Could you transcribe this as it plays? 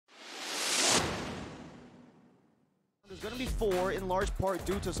It's going to be 4 in large part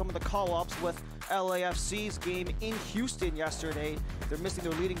due to some of the call-ups with LAFC's game in Houston yesterday. They're missing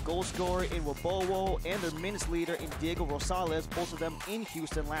their leading goal scorer in Wabowo and their minutes leader in Diego Rosales, both of them in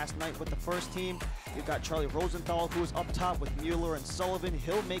Houston last night with the first team. You've got Charlie Rosenthal, who is up top with Mueller and Sullivan.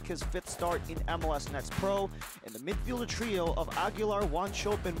 He'll make his 5th start in MLS Next Pro. And the midfielder trio of Aguilar,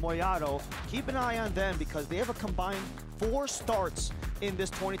 Wanchope, and Moyado, keep an eye on them because they have a combined 4 starts in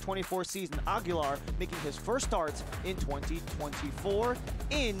this 2024 season. Aguilar making his first starts in 2024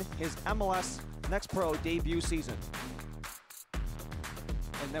 in his MLS Next Pro debut season.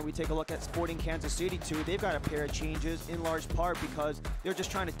 And then we take a look at Sporting Kansas City too. They've got a pair of changes in large part because they're just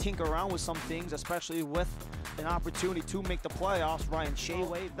trying to tinker around with some things, especially with an opportunity to make the playoffs. Ryan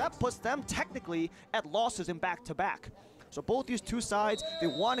Shayway, that puts them technically at losses in back-to-back. So both these two sides, they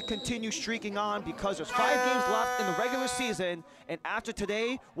want to continue streaking on because there's 5 games left in the regular season, and after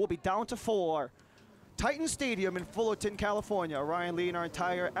today, we'll be down to 4. Titan Stadium in Fullerton, California. Ryan Lee and our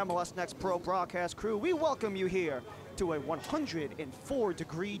entire MLS Next Pro broadcast crew, we welcome you here to a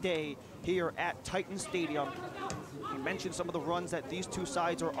 104-degree day here at Titan Stadium. We mentioned some of the runs that these two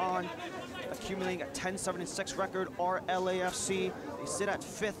sides are on, accumulating a 10-7-6 record are LAFC. They sit at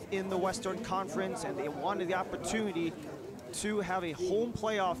 5th in the Western Conference, and they wanted the opportunity to have a home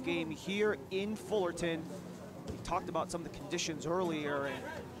playoff game here in Fullerton. We talked about some of the conditions earlier, and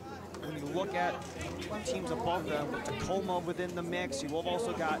when you look at teams above them, with Tacoma within the mix, you've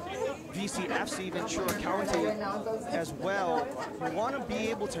also got VCFC Ventura County as well. You want to be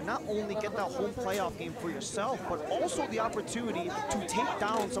able to not only get that home playoff game for yourself, but also the opportunity to take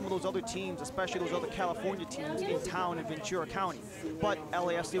down some of those other teams, especially those other California teams in town in Ventura County. But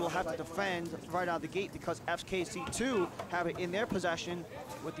LAFC will have to defend right out of the gate because FKC2 have it in their possession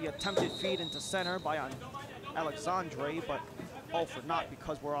with the attempted feed into center by Alexandre, but all for naught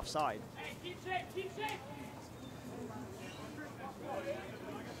because we're offside.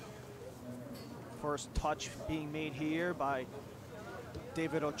 First touch being made here by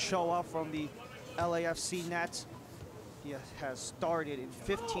David Ochoa from the LAFC net. He has started in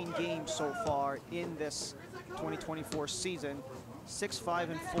 15 games so far in this 2024 season.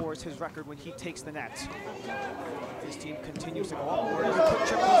 6-5-4 is his record when he takes the net. This team continues to go upward as a quick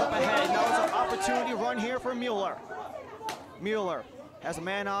chip goes up ahead. Now it's an opportunity run here for Mueller. Mueller has a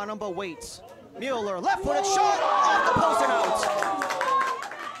man on him, but waits. Mueller, left-footed shot, off the post and out.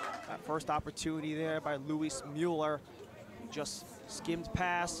 That first opportunity there by Luis Mueller, just skimmed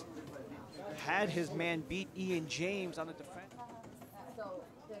past, had his man beat Ian James on the defense.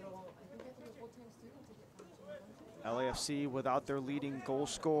 LAFC without their leading goal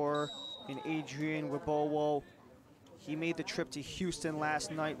scorer in Adrian Wabowo. He made the trip to Houston last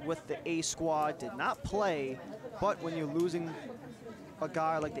night with the A squad, did not play, but when you're losing a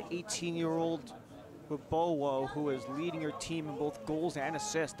guy like the 18-year-old Wabowo, who is leading your team in both goals and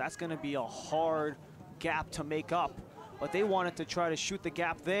assists, that's gonna be a hard gap to make up. But they wanted to try to shoot the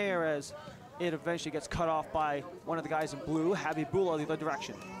gap there as it eventually gets cut off by one of the guys in blue, Habibullah the other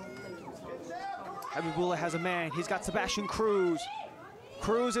direction. Habibullah has a man, he's got Sebastian Cruz.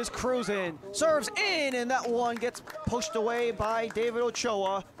 Cruz is cruising, serves in, and that one gets pushed away by David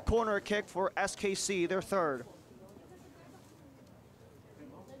Ochoa. Corner kick for SKC, their 3rd.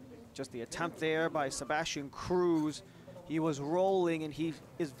 Just the attempt there by Sebastian Cruz. He was rolling, and he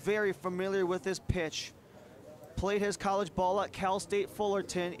is very familiar with this pitch. Played his college ball at Cal State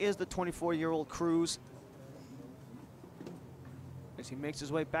Fullerton, is the 24-year-old Cruz. As he makes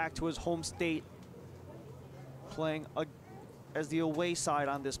his way back to his home state, playing as the away side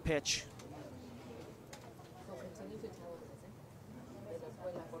on this pitch.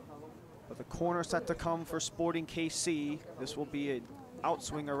 But the corner set to come for Sporting KC. This will be an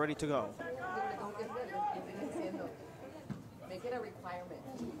outswinger ready to go.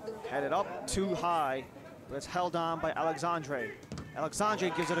 Headed up too high, but it's held on by Alexandre. Alexandre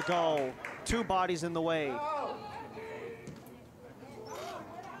gives it a go. 2 bodies in the way.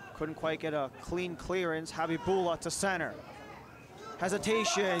 Couldn't quite get a clean clearance. Habibullah to center.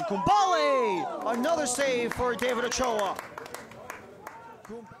 Hesitation, Kumbale! Another save for David Ochoa.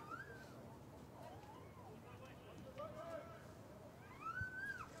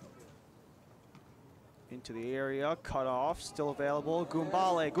 Into the area, cut off, still available,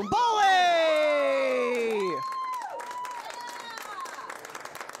 Gumbale, Gumbale!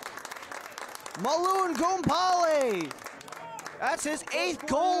 Maloon Gumbale! That's his 8th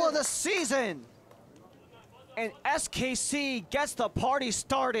goal of the season. And SKC gets the party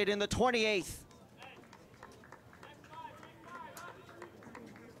started in the 28th.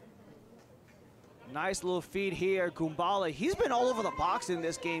 Nice little feed here, Gumbale. He's been all over the box in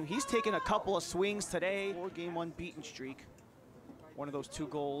this game. He's taken a couple of swings today. 4-game unbeaten streak. One of those 2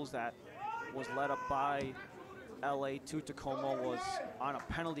 goals that was led up by LA to Tacoma was on a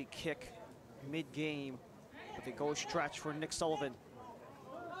penalty kick mid-game. But they go stretch for Nick Sullivan.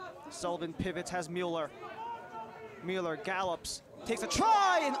 Sullivan pivots, has Mueller. Mueller gallops, takes a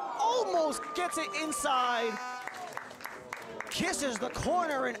try and almost gets it inside. Kisses the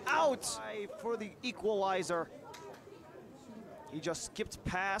corner and out for the equalizer. He just skipped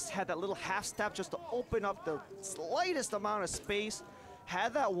past, had that little half step just to open up the slightest amount of space.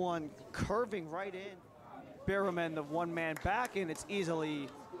 Had that one curving right in. Berriman, the one-man back, and it's easily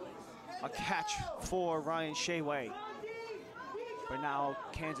a catch for Ryan Shaway. But now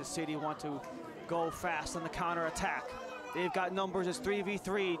Kansas City want to go fast on the counter-attack. They've got numbers as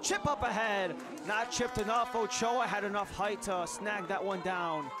 3v3. Chip up ahead. Not chipped enough. Ochoa had enough height to snag that one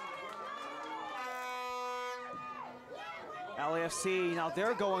down. LAFC, now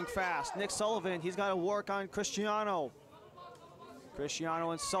they're going fast. Nick Sullivan, he's got to work on Cristiano.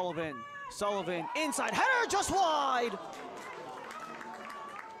 Cristiano and Sullivan. Sullivan, inside header, just wide.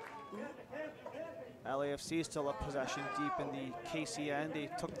 LAFC still up possession deep in the KCN. They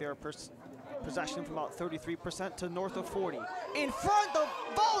took their possession from about 33% to north of 40. In front, the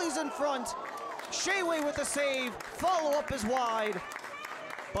volley's in front. Shaway with the save. Follow-up is wide.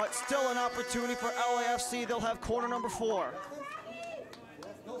 But still an opportunity for LAFC. They'll have corner number 4.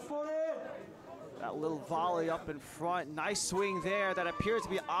 That little volley up in front. Nice swing there. That appears to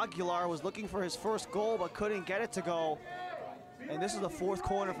be Aguilar. Was looking for his first goal but couldn't get it to go. And this is the 4th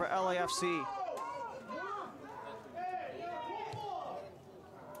corner for LAFC.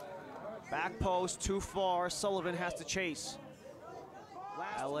 Back post, too far. Sullivan has to chase.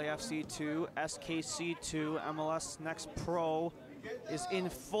 LAFC 2, SKC 2, MLS Next Pro is in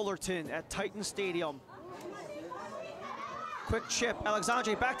Fullerton at Titan Stadium. Quick chip,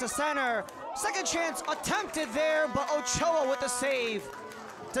 Alexandre back to center. Second chance attempted there, but Ochoa with the save.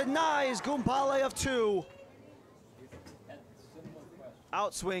 Denies Gumbale of 2.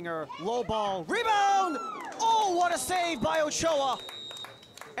 Outswinger, low ball, rebound! Oh, what a save by Ochoa!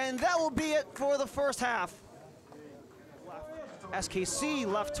 And that will be it for the first half. SKC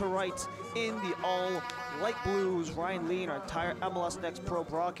left to right in the all light blues. Ryan Lee and our entire MLS Next Pro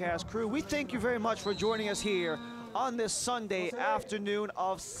broadcast crew, we thank you very much for joining us here on this Sunday afternoon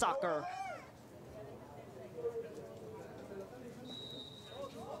of soccer.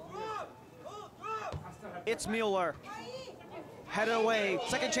 It's Mueller. Headed away,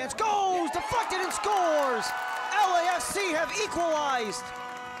 second chance goes, deflected and scores! LAFC have equalized,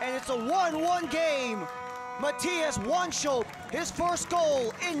 and it's a 1-1 game. Matthias Wanchope, his first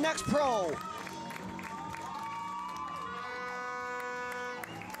goal in Next Pro.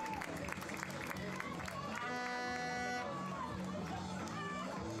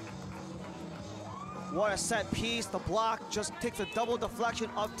 What a set piece. The block just takes a double deflection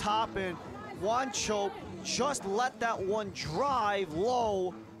up top, and Wanchope just let that one drive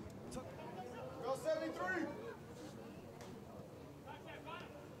low. Go 73.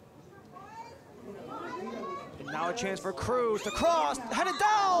 And now a chance for Cruz to cross, headed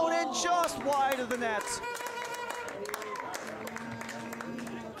down, and just wide of the net.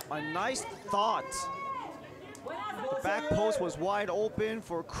 A nice thought. The back post was wide open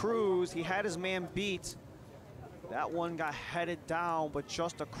for Cruz. He had his man beat. That one got headed down, but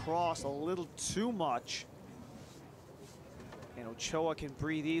just across a little too much. And Ochoa can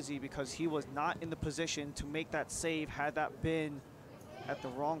breathe easy because he was not in the position to make that save had that been at the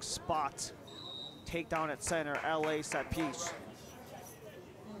wrong spot. Takedown at center, LA set piece.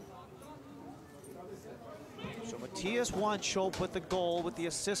 So Matthias Wanchope with the goal, with the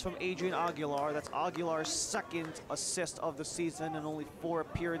assist from Adrian Aguilar. That's Aguilar's second assist of the season in only 4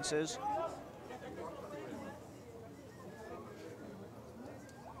 appearances.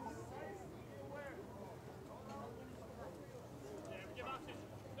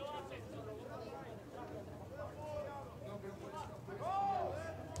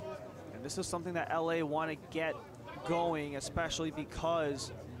 And this is something that LA want to get going, especially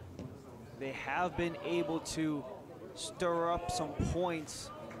because they have been able to stir up some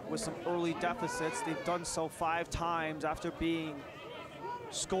points with some early deficits. They've done so 5 times after being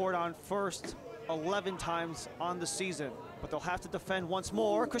scored on first 11 times on the season. But they'll have to defend once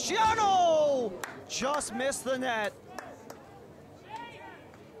more. Cristiano just missed the net.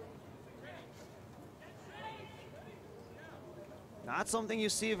 Not something you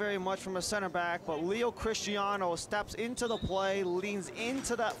see very much from a center back, but Leo Cristiano steps into the play, leans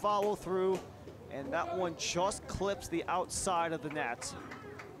into that follow through, and that one just clips the outside of the net.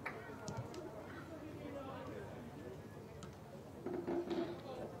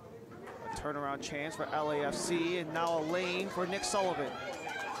 Turnaround chance for LAFC, and now a lane for Nick Sullivan.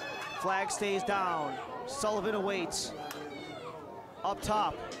 Flag stays down. Sullivan awaits. Up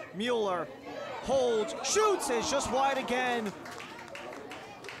top, Mueller holds, shoots, it's just wide again.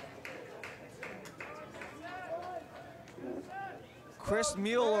 Chris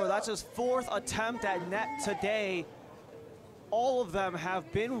Mueller, that's his 4th attempt at net today. All of them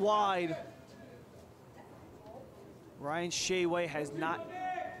have been wide. Ryan Shayway has not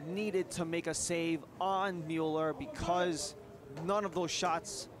needed to make a save on Mueller because none of those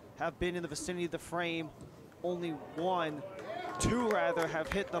shots have been in the vicinity of the frame. Only 2 rather,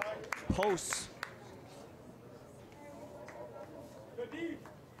 have hit the posts.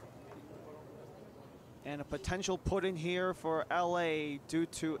 And a potential put in here for LA due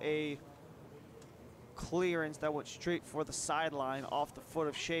to a clearance that went straight for the sideline off the foot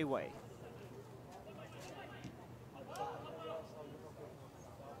of Shayway.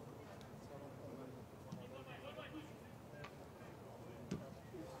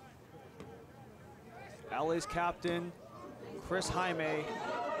 LA's captain, Chris Jaime,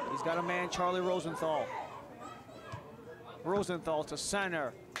 he's got a man, Charlie Rosenthal. Rosenthal to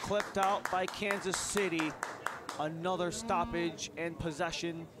center, clipped out by Kansas City. Another stoppage and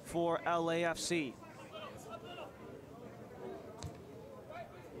possession for LAFC.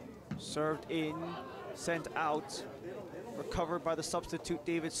 Served in, sent out, recovered by the substitute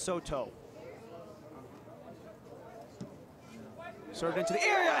David Soto. Served into the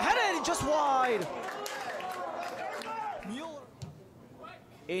area, headed just wide. Mueller.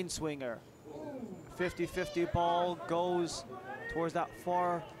 In-swinger. 50-50 ball goes towards that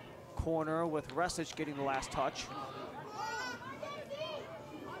far corner with Resic getting the last touch.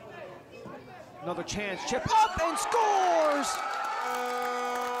 Another chance, chip up and scores!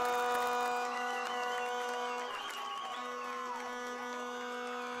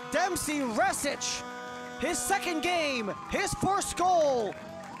 Dempsey Resic, his 2nd game, his 1st goal,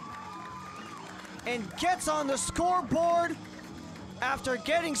 and gets on the scoreboard after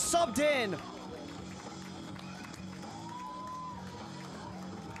getting subbed in.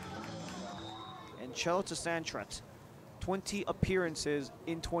 And Chelo Sanchez, 20 appearances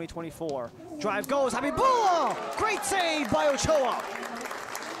in 2024. Drive goes, Habibullah! Great save by Ochoa.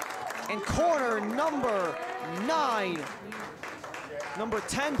 And corner number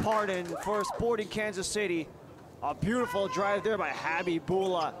 10, pardon, for Sporting Kansas City. A beautiful drive there by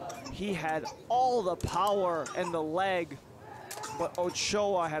Habibullah. He had all the power and the leg, but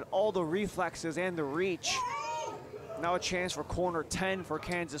Ochoa had all the reflexes and the reach. Now a chance for corner 10 for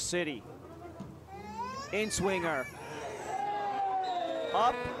Kansas City. In-swinger.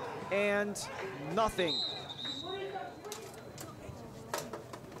 Up and nothing.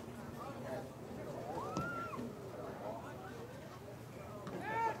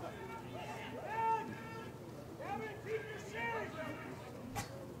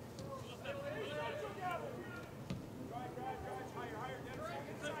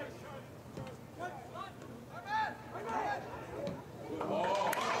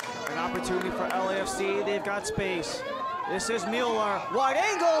 Opportunity for LAFC, they've got space. This is Mueller, wide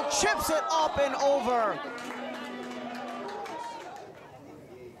angle, chips it up and over.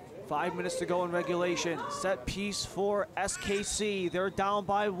 5 minutes to go in regulation. Set piece for SKC, they're down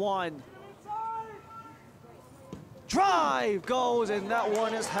by 1. Drive goes, and that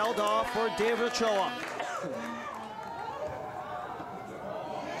one is held off for David Ochoa.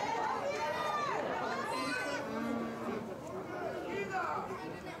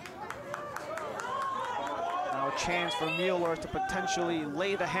 Chance for Mueller to potentially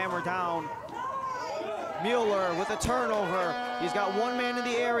lay the hammer down. Mueller with a turnover. He's got 1 man in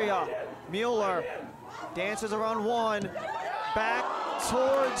the area. Mueller dances around 1, back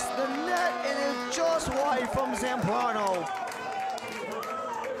towards the net, and is just wide from Zambrano.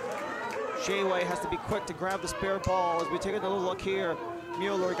 Shayway has to be quick to grab the spare ball. As we take a little look here,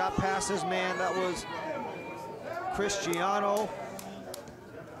 Mueller got past his man. That was Cristiano.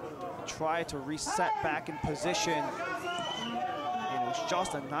 Try to reset back in position. And it was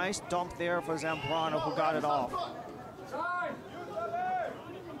just a nice dump there for Zambrano, who got it off.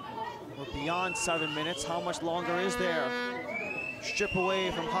 We're beyond 7 minutes. How much longer is there? Strip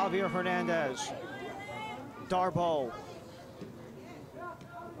away from Javier Hernandez. Darboe.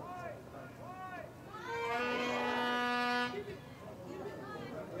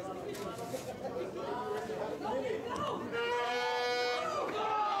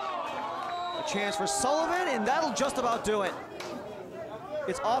 Chance for Sullivan, and that'll just about do it.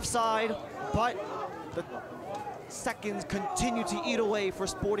 It's offside, but the seconds continue to eat away for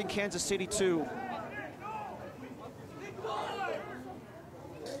Sporting Kansas City 2.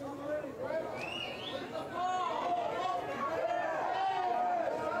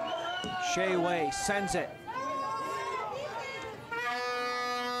 Shea Way sends it.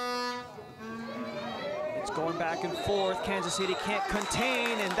 It's going back and forth. Kansas City can't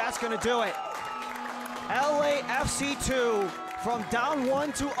contain, and that's going to do it. LAFC 2 from down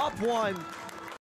 1 to up 1.